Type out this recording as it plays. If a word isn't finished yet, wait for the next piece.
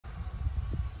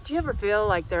Do you ever feel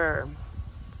like there are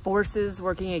forces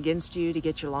working against you to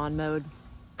get your lawn mowed?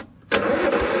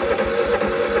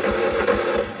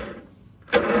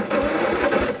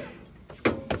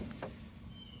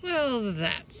 Well,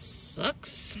 that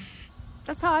sucks.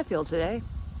 That's how I feel today.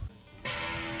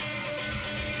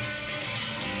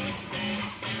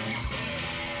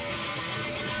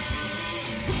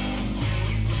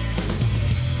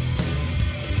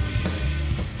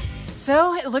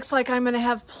 So it looks like I'm going to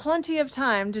have plenty of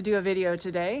time to do a video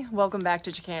today. Welcome back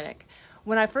to Chickanic.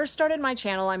 When I first started my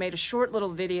channel, I made a short little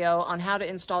video on how to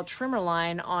install trimmer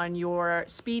line on your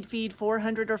Speed Feed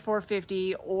 400 or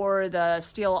 450 or the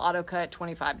Stihl AutoCut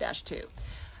 25-2.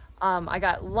 I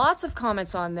got lots of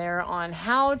comments on there on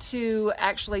how to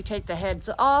actually take the heads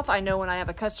off. I know when I have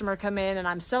a customer come in and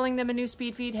I'm selling them a new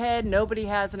Speed Feed head, nobody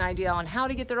has an idea on how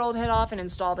to get their old head off and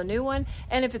install the new one.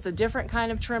 And if it's a different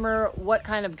kind of trimmer, what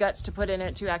kind of guts to put in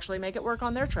it to actually make it work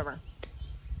on their trimmer.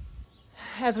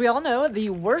 As we all know, the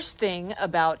worst thing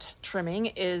about trimming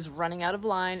is running out of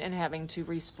line and having to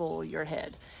respool your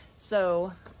head.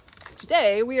 So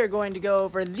today we are going to go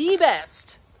over the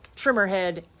best trimmer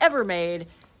head ever made,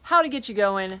 how to get you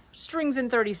going, strings in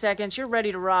 30 seconds, you're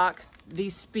ready to rock the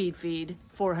Speed Feed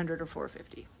 400 or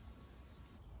 450.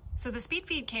 So the Speed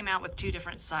Feed came out with two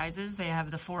different sizes. They have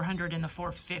the 400 and the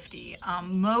 450.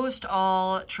 Most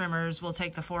all trimmers will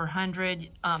take the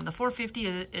 400. The 450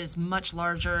 is much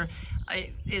larger.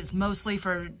 It is mostly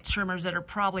for trimmers that are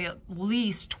probably at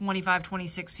least 25,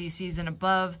 26 cc's and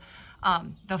above.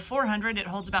 The 400, it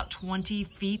holds about 20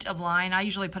 feet of line. I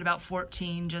usually put about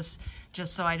 14 just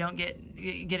so I don't get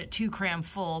it too cram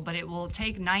full, but it will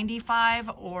take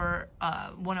 95 or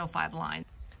 105 line.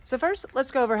 So first,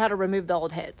 let's go over how to remove the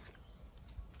old heads.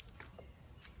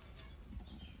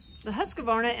 The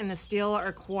Husqvarna and the Stihl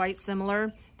are quite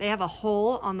similar. They have a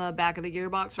hole on the back of the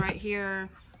gearbox right here.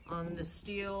 On the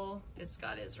Stihl, it's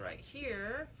got his right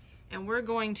here. And we're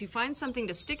going to find something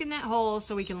to stick in that hole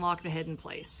so we can lock the head in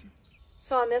place.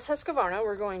 So on this Husqvarna,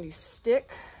 we're going to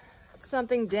stick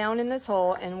something down in this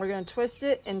hole and we're going to twist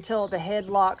it until the head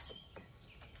locks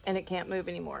and it can't move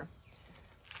anymore.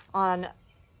 On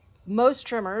most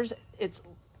trimmers,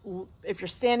 if you're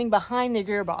standing behind the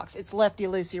gearbox, it's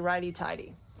lefty-loosey,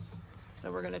 righty-tighty.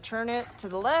 So we're going to turn it to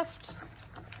the left.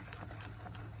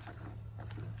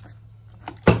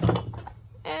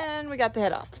 And we got the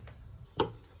head off.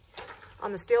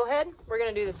 On the Stihl head, we're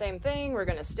going to do the same thing. We're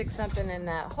going to stick something in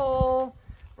that hole.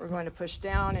 We're going to push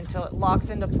down until it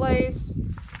locks into place.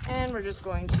 And we're just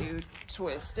going to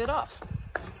twist it off.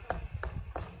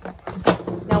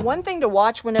 Now, one thing to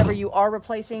watch whenever you are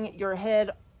replacing your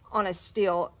head on a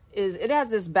Stihl is it has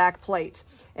this back plate.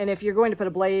 And if you're going to put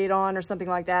a blade on or something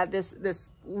like that, this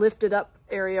lifted up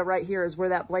area right here is where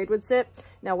that blade would sit.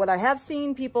 Now, what I have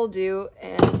seen people do,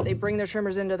 and they bring their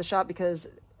trimmers into the shop because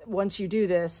once you do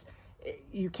this,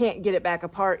 you can't get it back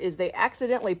apart, is they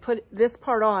accidentally put this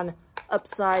part on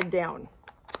upside down.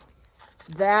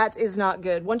 That is not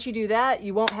good. Once you do that,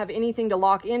 you won't have anything to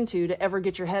lock into to ever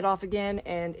get your head off again,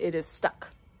 and it is stuck.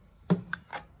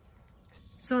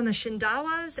 So on the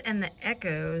Shindaiwas and the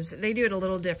Echoes, they do it a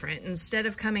little different. Instead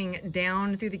of coming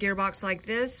down through the gearbox like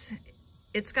this,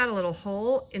 it's got a little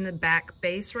hole in the back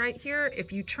base right here.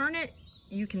 If you turn it,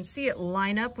 you can see it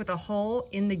line up with a hole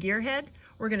in the gear head.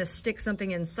 We're going to stick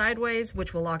something in sideways,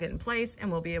 which will lock it in place,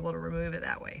 and we'll be able to remove it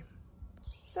that way.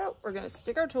 So we're going to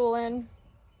stick our tool in,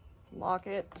 lock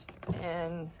it,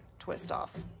 and twist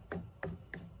off.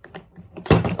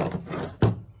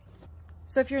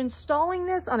 So if you're installing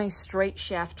this on a straight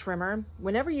shaft trimmer,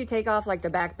 whenever you take off like the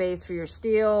back base for your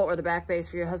Stihl or the back base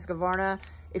for your Husqvarna,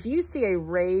 if you see a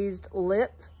raised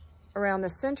lip around the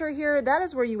center here, that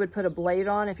is where you would put a blade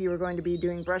on if you were going to be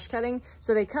doing brush cutting.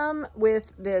 So they come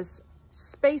with this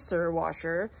spacer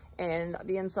washer, and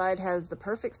the inside has the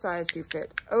perfect size to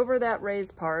fit over that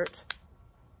raised part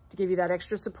to give you that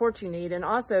extra support you need, and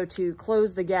also to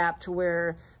close the gap to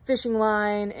where fishing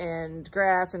line and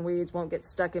grass and weeds won't get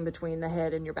stuck in between the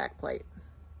head and your back plate.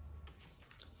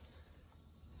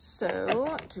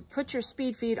 So to put your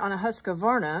Speed Feed on a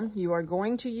Husqvarna, you are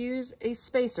going to use a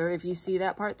spacer if you see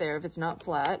that part there, if it's not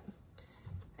flat.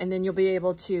 And then you'll be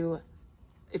able to,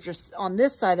 if you're on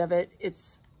this side of it,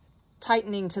 it's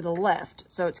tightening to the left,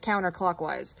 so it's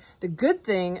counterclockwise. The good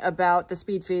thing about the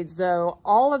Speed Feeds, though,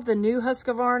 all of the new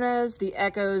Husqvarnas, the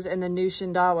Echoes, and the new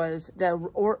Shindaiwas,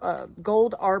 the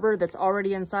gold arbor that's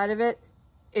already inside of it,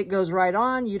 it goes right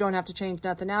on. You don't have to change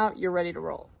nothing out. You're ready to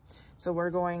roll. So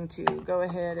we're going to go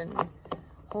ahead and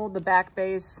hold the back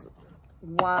base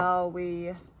while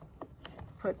we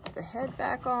put the head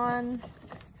back on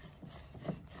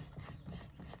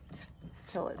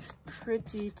till it's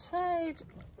pretty tight.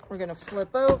 We're gonna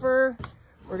flip over.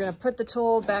 We're gonna put the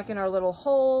tool back in our little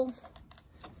hole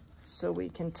so we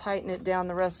can tighten it down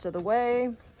the rest of the way.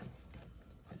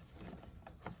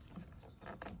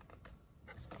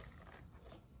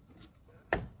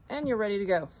 And you're ready to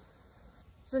go.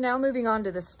 So now moving on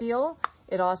to the Stihl.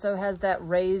 It also has that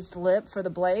raised lip for the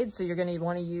blade, so you're going to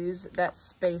want to use that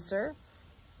spacer.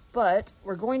 But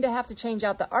we're going to have to change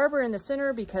out the arbor in the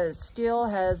center because Stihl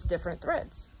has different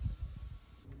threads.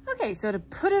 Okay, so to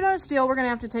put it on a Stihl, we're going to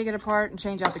have to take it apart and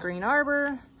change out the green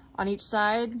arbor. On each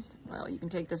side, well, you can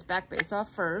take this back base off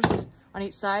first. On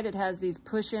each side, it has these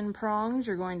push-in prongs.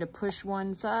 You're going to push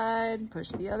one side, push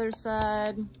the other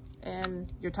side,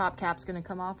 and your top cap's going to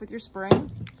come off with your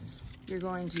spring. You're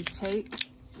going to take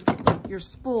your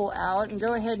spool out and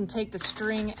go ahead and take the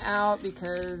string out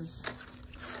because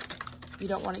you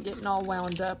don't want it getting all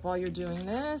wound up while you're doing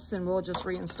this, and we'll just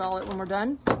reinstall it when we're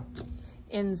done.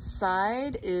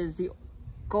 Inside is the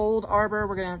gold arbor.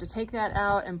 We're going to have to take that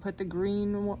out and put the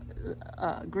green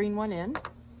one in.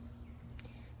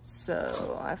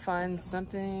 So I find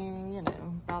something, you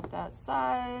know, about that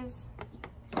size.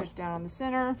 Push down on the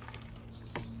center.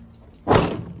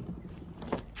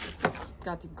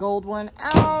 Got the gold one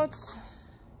out.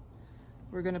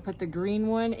 We're gonna put the green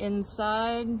one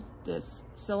inside. This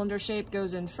cylinder shape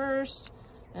goes in first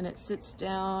and it sits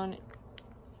down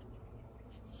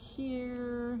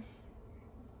here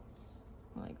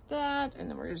like that. And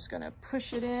then we're just gonna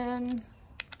push it in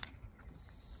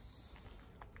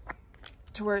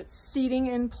to where it's seating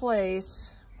in place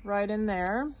right in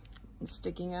there and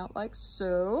sticking out like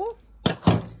so.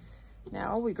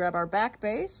 Now we grab our back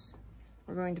base.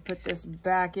 We're going to put this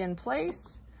back in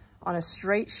place. On a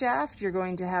straight shaft, you're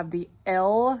going to have the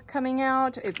L coming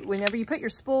out. Whenever you put your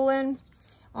spool in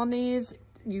on these,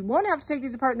 you won't have to take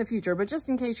these apart in the future, but just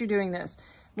in case you're doing this,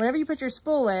 whenever you put your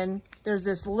spool in, there's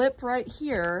this lip right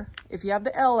here. If you have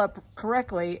the L up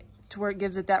correctly to where it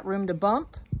gives it that room to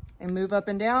bump and move up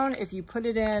and down. If you put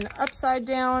it in upside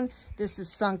down, this is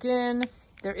sunk in.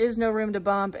 There is no room to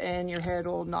bump and your head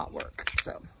will not work.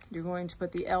 So you're going to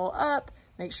put the L up.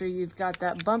 Make sure you've got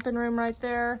that bumping room right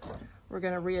there. We're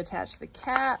going to reattach the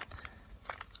cap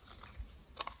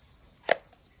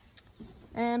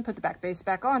and put the back base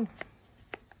back on.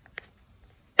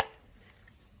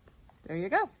 There you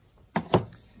go.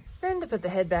 Then to put the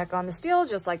head back on the Stihl,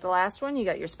 just like the last one, you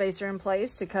got your spacer in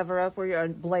place to cover up where your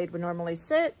blade would normally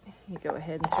sit. You go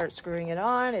ahead and start screwing it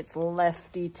on. It's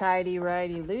lefty-tighty,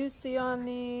 righty-loosey on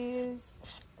these.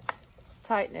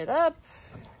 Tighten it up.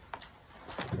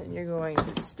 Then you're going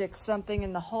to stick something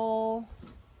in the hole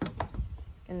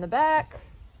in the back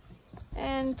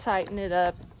and tighten it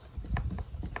up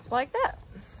like that.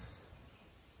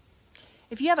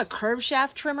 If you have a curved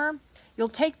shaft trimmer, you'll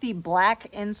take the black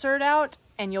insert out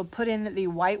and you'll put in the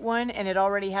white one, and it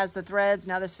already has the threads.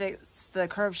 Now this fits the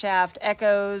curved shaft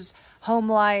Echoes,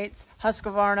 Home Lights,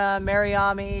 Husqvarna,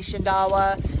 Mariami,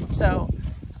 Shindaiwa. So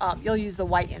you'll use the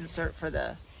white insert for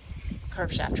the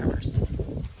curved shaft trimmers.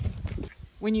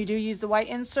 When you do use the white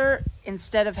insert,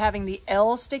 instead of having the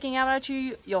L sticking out at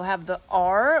you, you'll have the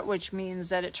R, which means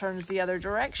that it turns the other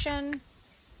direction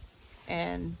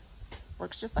and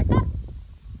works just like that.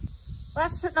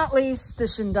 Last but not least, the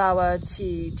Shindaiwa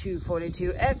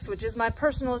T242X, which is my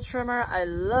personal trimmer. I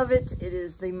love it. It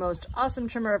is the most awesome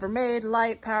trimmer ever made,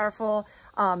 light, powerful.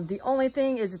 The only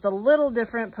thing is it's a little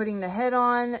different putting the head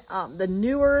on. The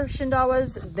newer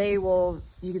Shindaiwas,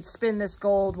 you could spin this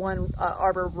gold one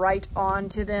arbor right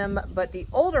onto them, but the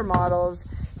older models,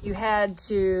 you had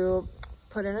to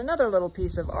put in another little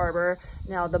piece of arbor.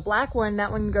 Now the black one,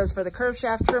 that one goes for the curved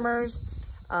shaft trimmers.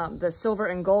 The silver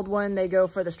and gold one, they go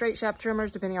for the straight shaft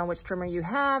trimmers, depending on which trimmer you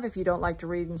have. If you don't like to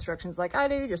read instructions like I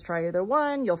do, just try either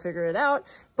one, you'll figure it out.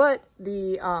 But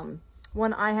the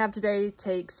one I have today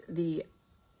takes the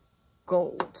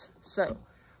gold. So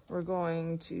we're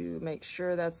going to make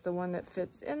sure that's the one that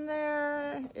fits in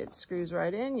there. It screws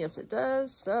right in. Yes, it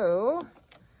does. So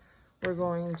we're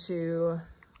going to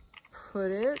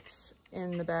put it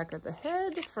in the back of the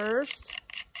head first.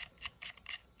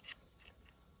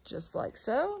 Just like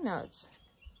so. Now it's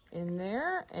in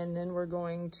there, and then we're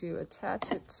going to attach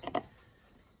it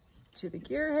to the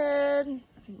gear head.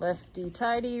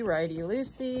 Lefty-tighty,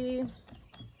 righty-loosey.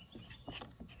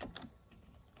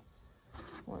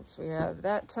 Once we have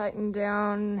that tightened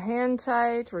down, hand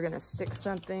tight, we're going to stick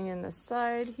something in the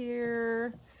side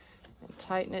here and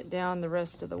tighten it down the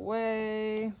rest of the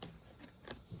way.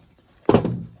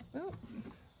 Ooh.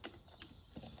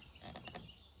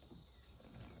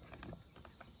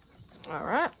 All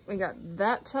right, we got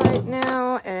that tight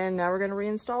now, and now we're going to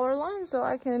reinstall our line so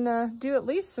I can do at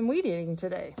least some weed eating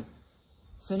today.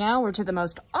 So now we're to the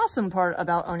most awesome part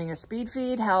about owning a speed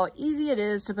feed, how easy it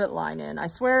is to put line in. I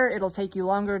swear it'll take you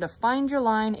longer to find your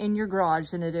line in your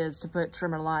garage than it is to put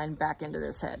trimmer line back into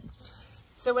this head.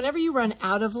 So whenever you run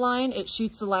out of line, it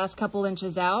shoots the last couple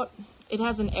inches out. It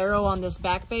has an arrow on this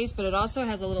back base, but it also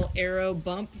has a little arrow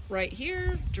bump right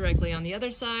here, directly on the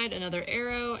other side, another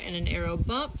arrow and an arrow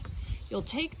bump. You'll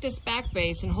take this back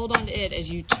base and hold on to it as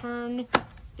you turn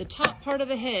the top part of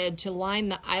the head to line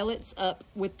the eyelets up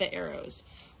with the arrows.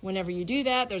 Whenever you do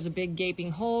that, there's a big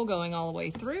gaping hole going all the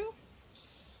way through.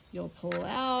 You'll pull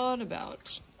out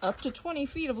about up to 20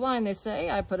 feet of line, they say.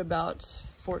 I put about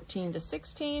 14 to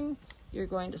 16. You're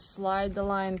going to slide the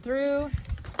line through.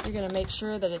 You're going to make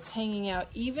sure that it's hanging out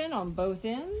even on both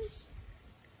ends.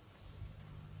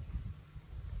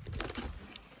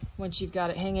 Once you've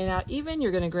got it hanging out even,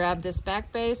 you're going to grab this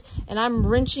back base, and I'm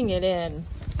wrenching it in.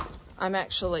 I'm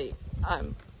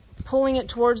pulling it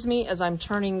towards me as I'm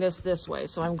turning this way.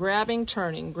 So I'm grabbing,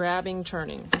 turning, grabbing,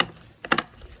 turning.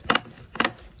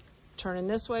 Turning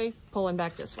this way, pulling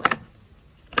back this way.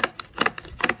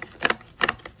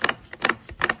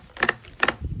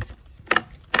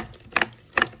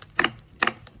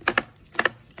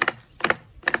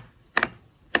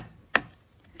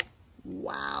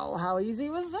 Wow, how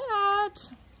easy was that?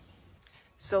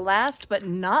 So last but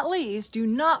not least, do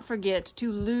not forget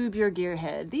to lube your gear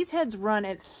head. These heads run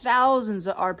at thousands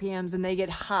of RPMs and they get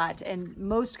hot, and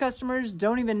most customers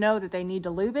don't even know that they need to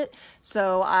lube it.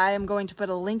 So I am going to put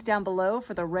a link down below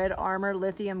for the Red Armor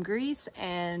Lithium grease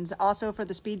and also for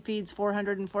the Speed Feeds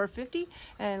 400 and 450.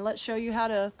 And let's show you how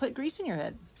to put grease in your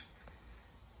head.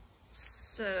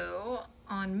 So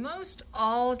on most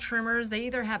all trimmers, they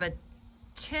either have a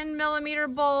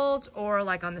 10mm bolt, or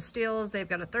like on the Stihls, they've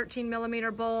got a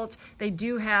 13mm bolt. They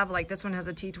do have, like this one has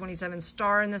a T27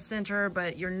 star in the center,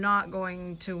 but you're not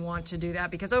going to want to do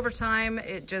that because over time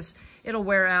it'll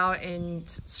wear out and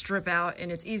strip out,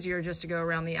 and it's easier just to go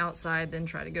around the outside than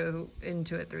try to go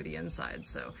into it through the inside.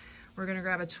 So we're going to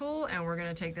grab a tool and we're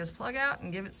going to take this plug out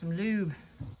and give it some lube.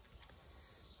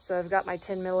 So I've got my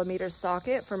 10mm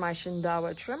socket for my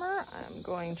Shindaiwa trimmer. I'm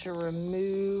going to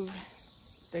remove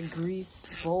the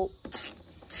grease bolt.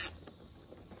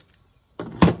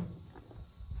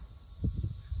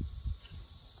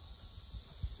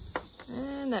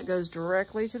 And that goes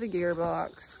directly to the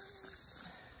gearbox.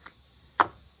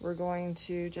 We're going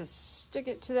to just stick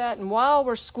it to that. And while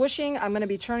we're squishing, I'm going to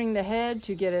be turning the head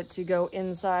to get it to go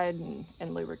inside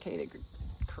and lubricate it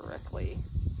correctly.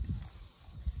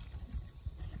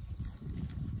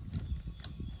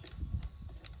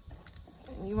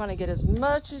 You want to get as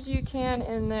much as you can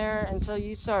in there until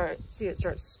you see it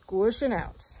start squishing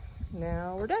out.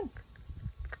 Now we're done.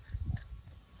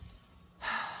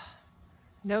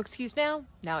 No excuse now.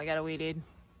 Now I got a weed eat.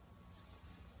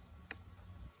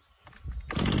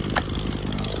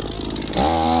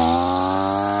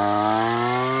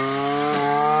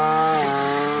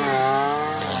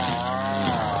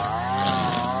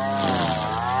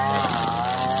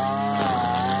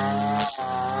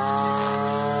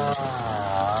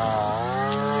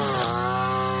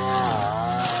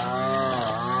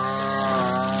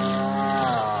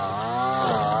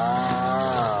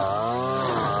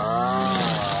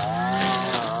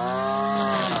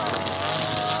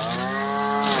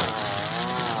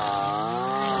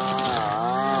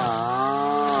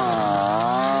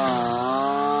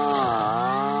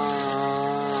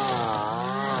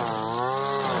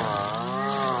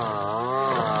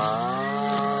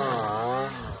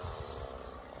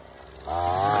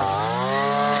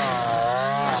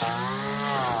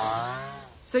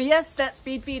 So yes, that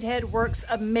speed feed head works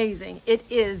amazing. It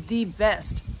is the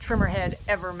best trimmer head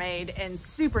ever made and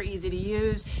super easy to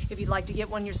use. If you'd like to get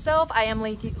one yourself, I am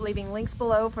leaving links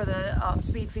below for the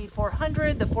Speed Feed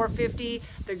 400, the 450,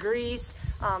 the grease.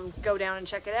 Go down and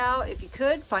check it out. If you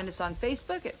could, find us on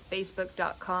Facebook at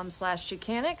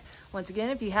facebook.com/Chickanic. Once again,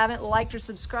 if you haven't liked or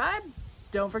subscribed,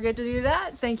 don't forget to do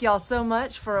that. Thank you all so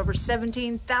much for over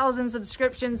 17,000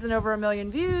 subscriptions and over 1 million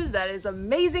views. That is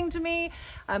amazing to me.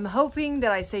 I'm hoping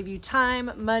that I save you time,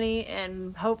 money,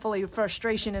 and hopefully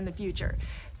frustration in the future.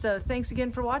 So thanks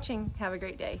again for watching. Have a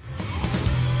great day.